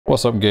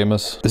What's up,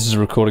 gamers? This is a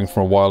recording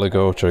from a while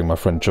ago during my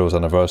friend Joe's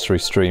anniversary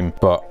stream,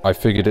 but I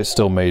figured it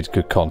still made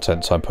good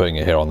content, so I'm putting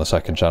it here on the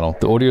second channel.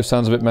 The audio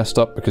sounds a bit messed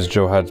up because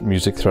Joe had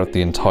music throughout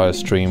the entire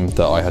stream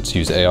that I had to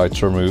use AI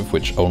to remove,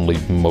 which only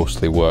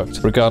mostly worked.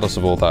 Regardless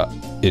of all that,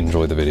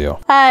 enjoy the video.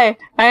 Hi,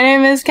 my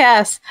name is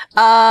Cass.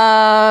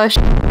 My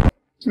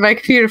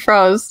computer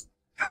froze.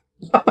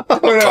 Oh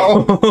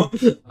no!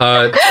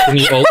 Can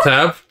you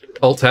alt-tab?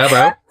 Alt-tab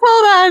out?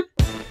 Hold on.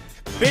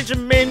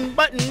 Benjamin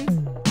Button.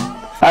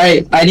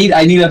 Alright, I need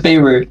a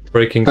favor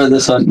Breaking. for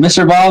this one.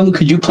 Mr. Bomb,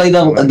 could you play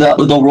the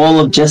role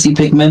of Jussi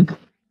Pickman?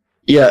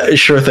 Yeah,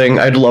 sure thing.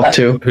 I'd love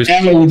to.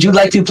 And would you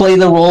like to play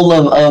the role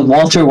of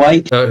Walter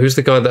White? Who's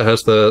the guy that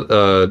has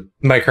the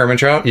Mike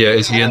Hermantrout? Yeah,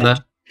 is he in there?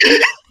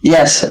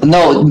 Yes.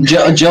 No,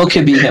 Joe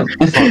could be him.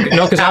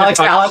 No, because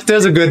Alex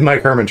does a good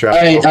Mike Hermantrout.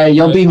 Alright,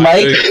 you'll be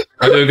Mike.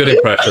 I do a good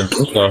impression.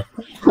 So.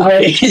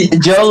 Alright,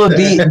 Joe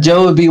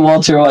would be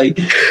Walter White.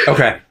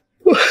 Okay.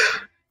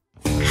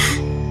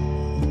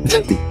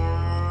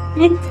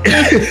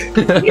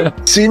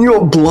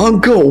 Senor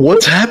Blanco,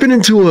 what's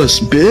happening to us,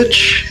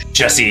 bitch?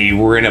 Jussi,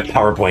 we're in a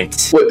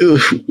PowerPoint. What,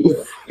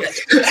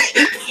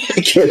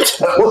 I can't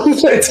tell.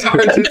 It's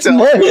hard to tell.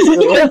 What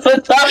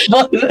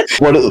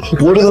are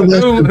the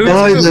messages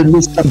by then,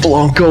 Mr.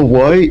 Blanco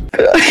White?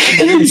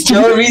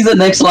 Joe reads the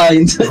next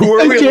lines. Who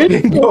are we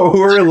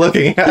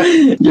looking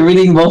at? You're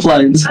reading both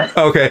lines.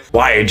 Okay.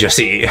 Why,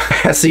 Jussi?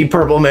 Hesse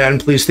Purple Man,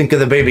 please think of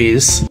the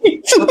babies.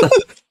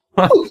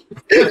 I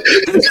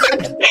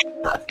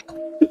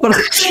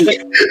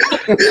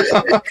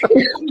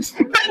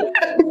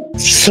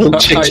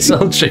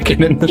sell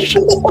chicken in the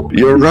shop.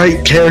 You're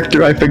right,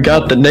 character. I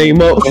forgot the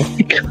name of. I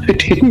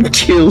didn't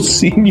kill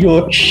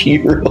Senor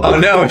Shiro. Oh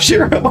no,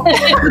 Shiro. Oh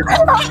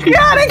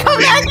god, I come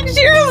back and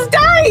Shiro's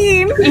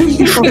dying!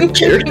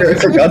 Character, I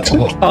forgot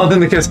to. Oh,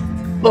 then the kiss.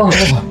 Oh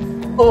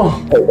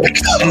my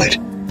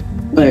god.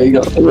 There you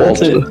go.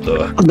 That's it.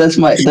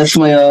 That's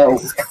my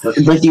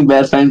Breaking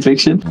Bad fan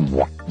fiction.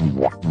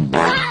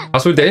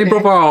 That's what day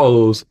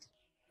profiles.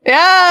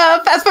 Yeah,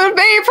 fast food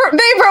day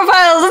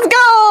profiles, let's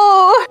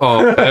go!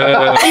 Oh,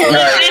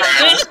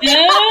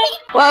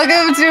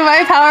 Welcome to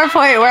my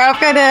PowerPoint where I'm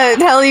gonna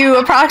tell you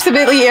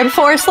approximately in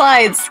 4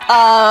 slides,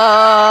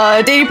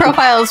 dating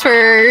profiles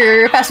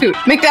for fast food.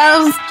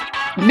 McDonald's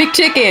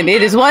McChicken,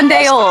 it is 1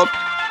 day old.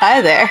 Hi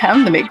there,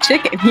 I'm the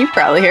McChicken. You've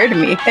probably heard of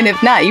me, and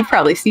if not, you've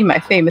probably seen my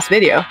famous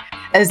video.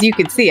 As you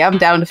can see, I'm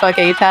down to fuck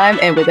anytime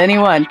and with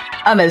anyone.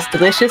 I'm as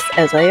delicious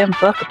as I am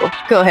fuckable.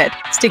 Go ahead,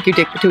 stick your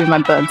dick between my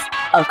buns.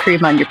 I'll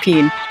cream on your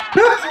peen.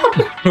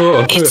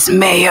 It's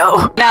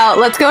mayo. Now,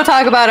 let's go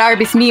talk about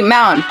Arby's Meat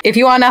Mountain. If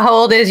you want to know how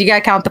old it is, you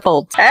gotta count the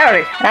folds.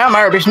 Howdy, I'm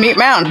Arby's Meat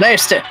Mountain.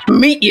 Nice to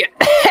meet you.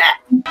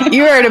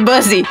 You heard of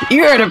Buzzy.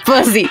 You heard of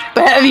Fuzzy.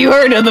 But have you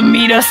heard of the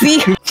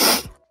Meat-Ussy?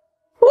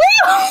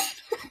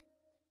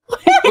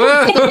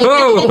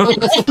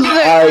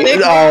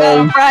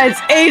 Fries,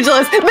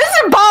 ageless.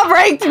 Mr. Bob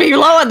ranked me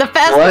low on the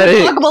fast food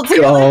fuckable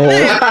team.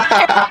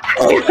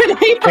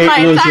 For my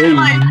entire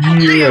life.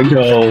 Year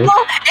ago.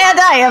 And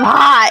I am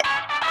hot.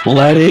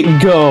 Let it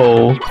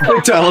go.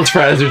 McDonald's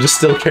fries are just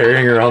still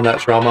carrying around that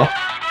trauma.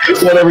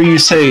 Whatever you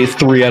say,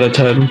 3 out of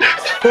 10.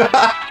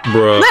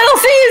 Bruh. Little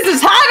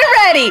Caesars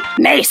hot already.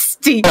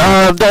 Nasty.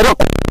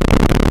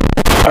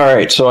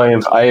 Alright, so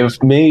I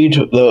have made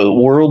the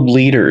world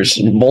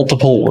leaders,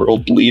 multiple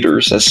world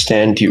leaders, as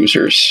stand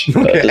users.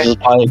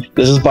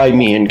 This is by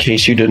me, in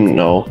case you didn't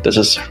know. This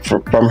is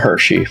from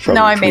Hershey.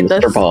 No, I made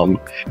Mr. this. Bomb.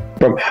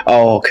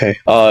 Oh, okay.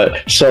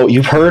 So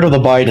you've heard of the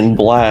Biden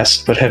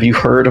blast, but have you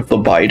heard of the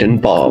Biden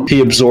bomb? He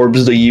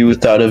absorbs the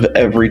youth out of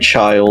every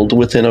child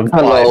within a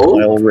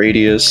 5-mile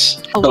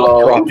radius,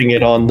 dropping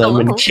it on them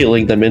and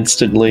killing them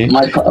instantly.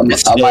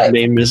 Its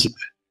name is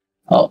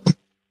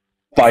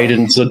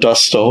Biden's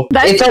Adusto.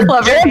 It's a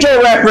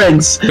JoJo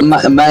reference!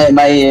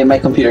 My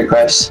computer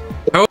crashed.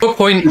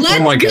 PowerPoint. Oh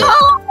my god.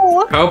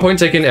 PowerPoint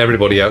taking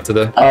everybody out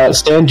today.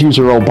 Stand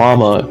user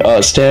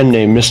Obama. Stand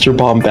name Mr.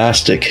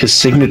 Bombastic. His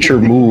signature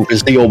move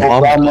is the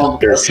Obama.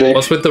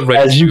 What's with the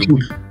red? As you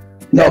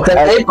No,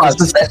 that's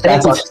his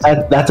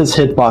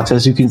hitbox.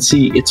 As you can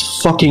see,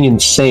 it's fucking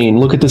insane.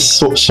 Look at this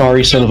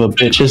sorry son of a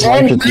bitch. His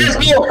life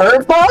is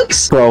hurt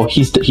box? Bro,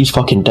 he's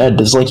fucking dead.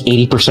 This is like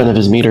 80% of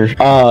his meter.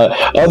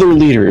 Other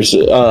leaders,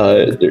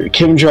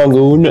 Kim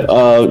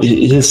Jong-un,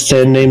 his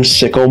stand name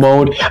Sicko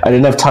Mode. I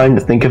didn't have time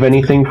to think of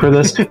anything for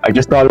this. I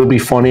just thought it would be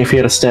funny if he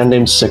had a stand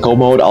name Sicko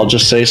Mode. I'll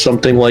just say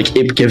something like,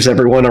 it gives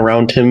everyone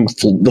around him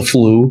the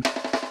flu.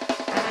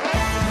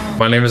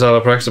 My name is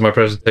aloprax, and my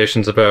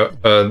presentation's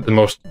about the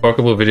most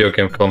fuckable video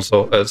game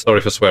console. Sorry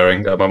for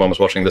swearing, my mom was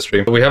watching the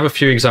stream. But we have a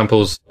few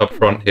examples up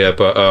front here,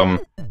 but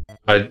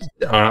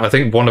I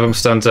think one of them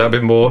stands out a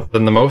bit more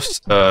than the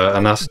most,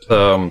 and that's,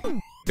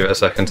 give it a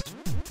second.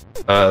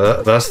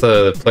 That's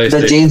the PlayStation.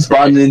 The James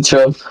Bond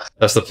intro.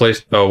 That's the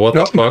place. Oh, what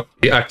the fuck?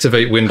 You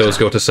activate Windows,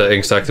 go to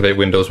settings, to activate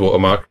Windows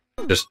watermark.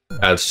 Just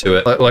adds to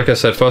it. Like I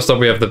said, first up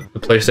we have the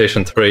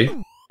PlayStation 3.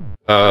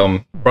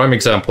 Prime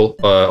example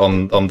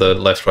on the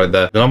left right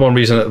there. The number one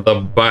reason, the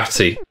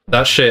batty.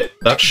 That shit,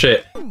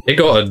 it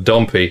got a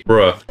dumpy,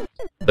 bruh.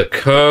 the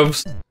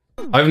curves.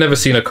 I've never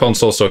seen a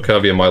console so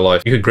curvy in my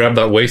life. You could grab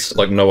that waist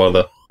like no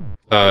other.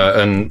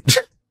 And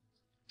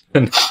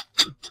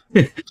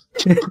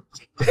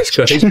it's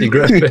got HD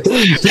graphics.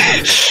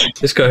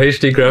 It's got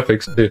HD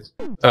graphics too.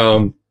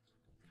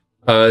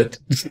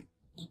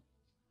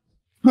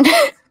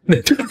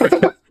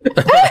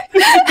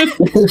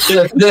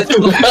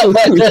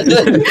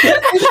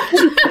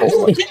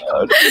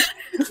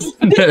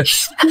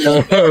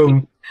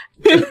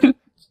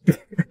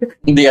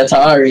 The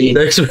Atari.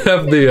 Next we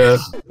have the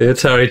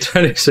Atari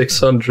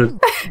 2600.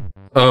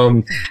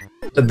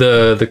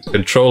 The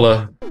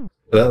controller.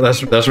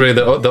 That's really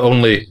the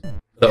only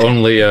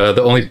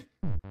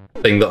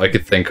thing that I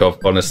could think of,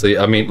 honestly.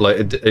 I mean, like,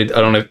 I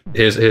don't know.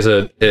 There's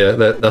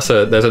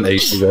an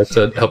AC there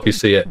to help you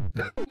see it.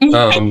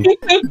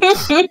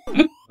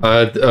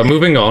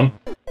 Moving on.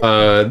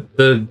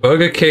 The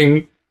Burger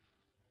King.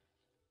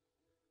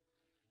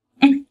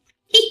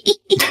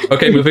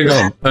 Okay, moving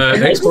on.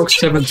 Xbox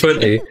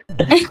 720.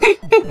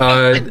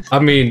 I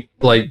mean,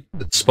 like,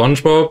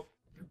 SpongeBob.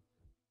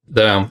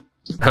 Damn.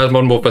 Has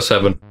Modern Warfare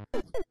 7.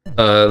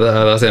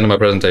 That's the end of my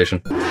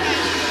presentation.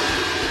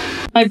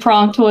 My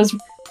prompt was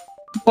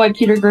why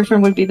Peter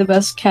Griffin would be the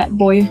best cat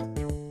boy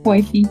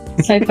wifey.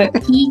 So I put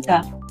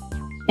Pika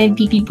and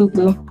pee pee poo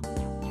poo.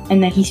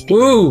 And then he's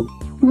Woo!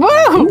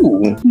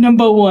 Woo!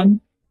 number 1.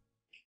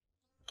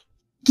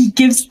 He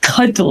gives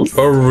cuddles.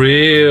 For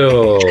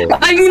real.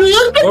 I mean,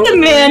 look at the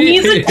man.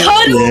 He's a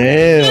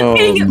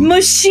cuddle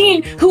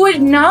machine who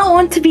would not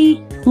want to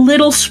be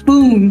Little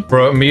Spoon.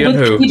 Bro, me and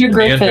who? Peter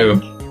Me and Griffin.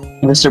 who?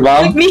 Mr.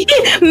 Bob? Like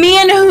me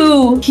and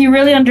who? He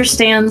really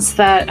understands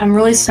that I'm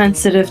really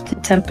sensitive to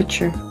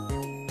temperature.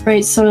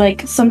 Right, so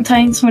like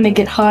sometimes when I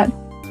get hot,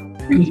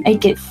 I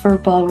get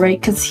furball, right?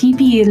 Cause he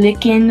be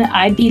licking,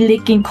 I be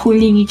licking,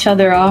 cooling each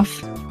other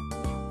off.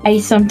 I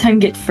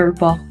sometimes get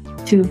furball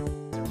too.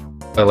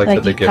 I like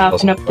that they give us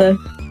coughing up the.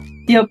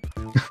 Yep.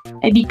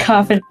 I be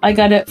coughing. I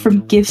got it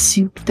from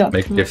giftsoup.com.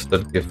 make gifts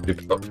at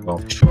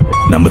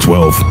giftsoup.com. Number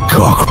 12,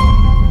 cock.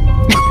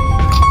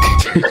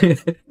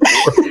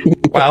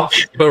 Wow,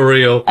 for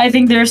real. I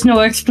think there's no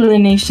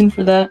explanation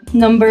for that.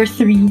 Number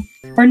 3.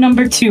 Or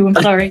number 2, I'm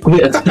sorry.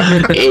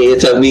 Hey,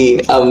 it's me.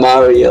 I'm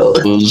Mario.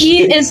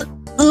 He is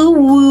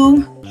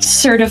uwu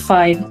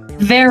certified.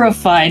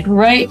 Verified,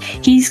 right?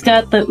 He's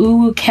got the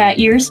uwu cat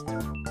ears.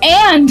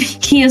 And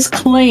he is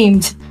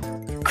claimed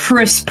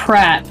Chris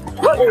Pratt.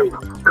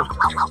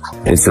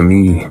 It's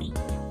me.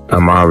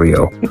 I'm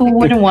Mario. Who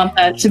wouldn't want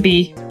that to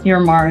be your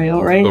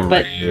Mario, right? For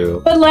real.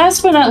 But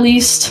last but not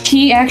least,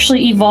 he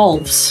actually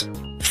evolves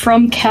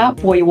from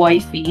Catboy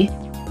Wifey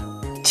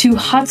to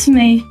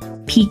Hatsume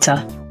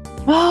Pita.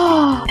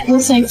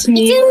 Listening to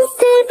me,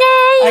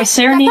 I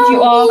serenade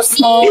you all.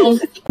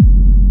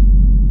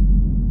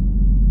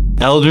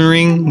 Elden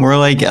Ring, more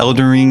like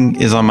Elden Ring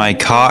is on my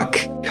cock,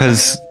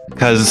 cause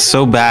it's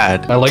so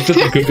bad. I like that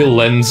the Google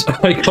Lens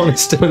icon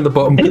is still in the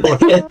bottom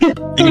corner.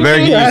 You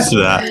better get used to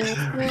that.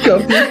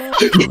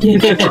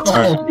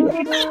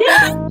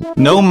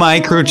 No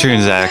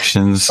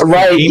microtransactions.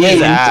 Right, Game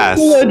is ass.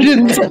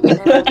 Legends.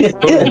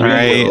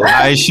 Alright,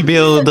 I should be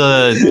able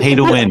to pay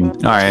to win.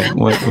 Alright,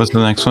 what's the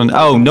next one?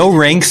 Oh, no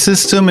rank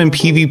system in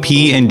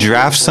PvP and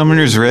Draft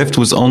Summoner's Rift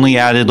was only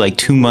added like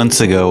 2 months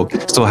ago.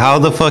 So how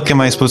the fuck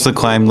am I supposed to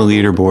climb the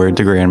leaderboard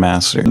to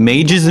Grandmaster?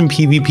 Mages in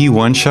PvP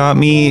one-shot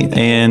me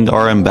and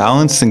are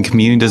imbalanced, and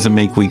community doesn't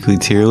make weekly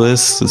tier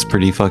lists. That's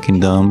pretty fucking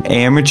dumb.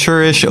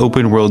 Amateurish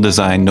open world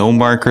design. No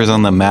markers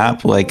on the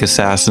map like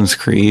Assassin's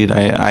Creed.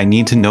 I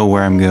need to know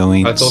where I'm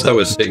going. I thought that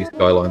was City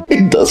Skyline.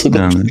 It doesn't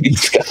have to be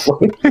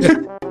Skyline.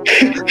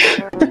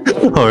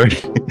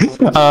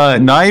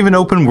 Not even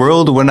open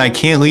world when I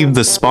can't leave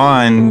the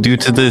spawn due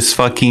to this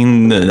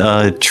fucking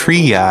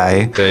tree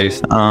guy.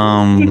 Based.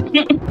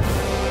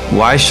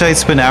 Why should I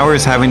spend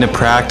hours having to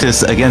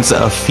practice against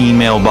a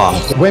female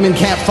boss? Women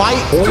can't fight.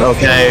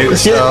 Okay,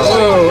 so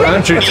Oh,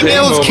 Andrew.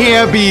 females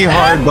can't be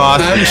hard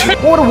bosses.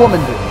 What would a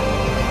woman do?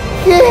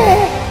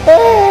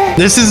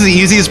 This is the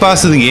easiest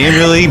boss of the game,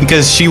 really,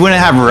 because she wouldn't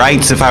have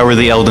rights if I were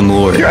the Elden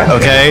Lord.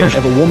 Okay.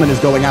 If a woman is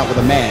going out with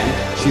a man,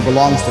 she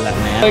belongs to that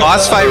man.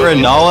 Boss fight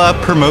Renala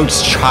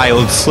promotes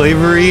child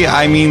slavery.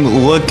 I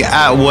mean, look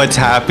at what's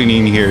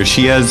happening here.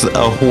 She has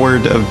a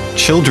horde of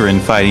children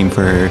fighting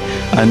for her.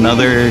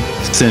 Another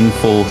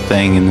sinful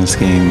thing in this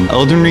game.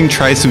 Elden Ring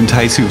tries to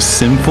entice you with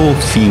sinful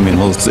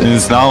females, and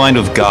it's not aligned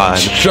with God.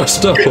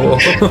 Just a whore.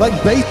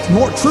 Like base,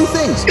 more true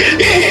things.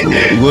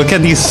 Look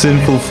at these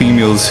sinful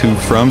females who,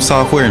 From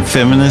Software and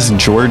feminist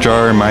George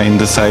R. R. Martin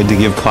decided to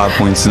give plot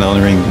points in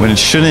Elden Ring when it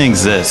shouldn't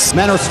exist.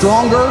 Men are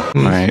stronger. All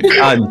right.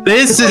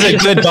 This is a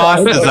good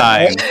boss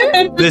design.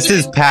 This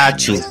is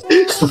Patches.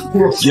 This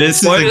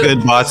is a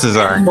good boss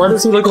design. Why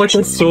does he look like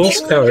a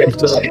Source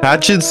character?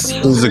 Patches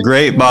is a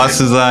great boss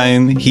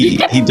design. He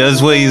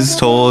does what he's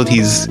told.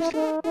 He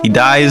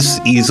dies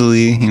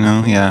easily, you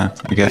know. Yeah.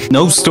 Okay.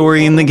 No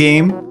story in the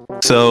game.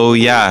 So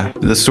yeah,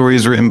 the story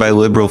is written by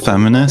liberal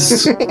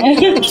feminists.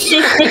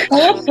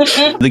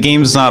 The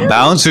game's not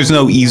balanced. There's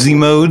no easy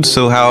mode.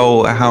 So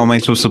how am I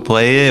supposed to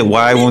play it?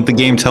 Why won't the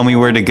game tell me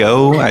where to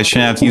go? I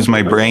shouldn't have to use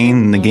my brain,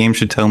 and the game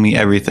should tell me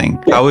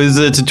everything. How is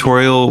the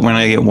tutorial when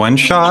I get one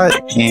shot?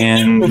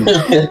 And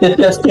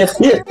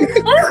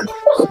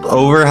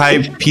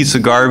overhyped piece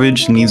of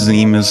garbage needs the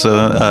name as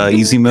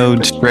easy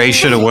mode. Ray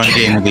should have won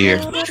Game of the Year.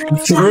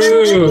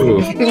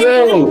 True.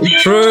 No.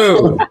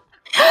 True.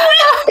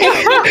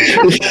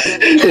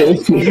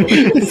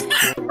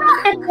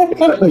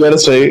 I gotta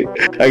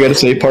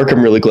say, Park,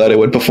 I'm really glad I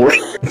went before.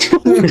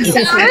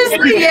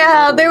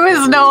 Yeah, there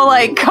was no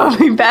like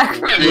coming back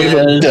from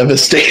it.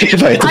 Devastated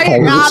by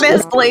the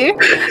Honestly,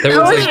 There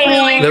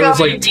was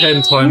like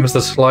 10 times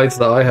the slides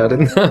that I had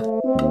in there.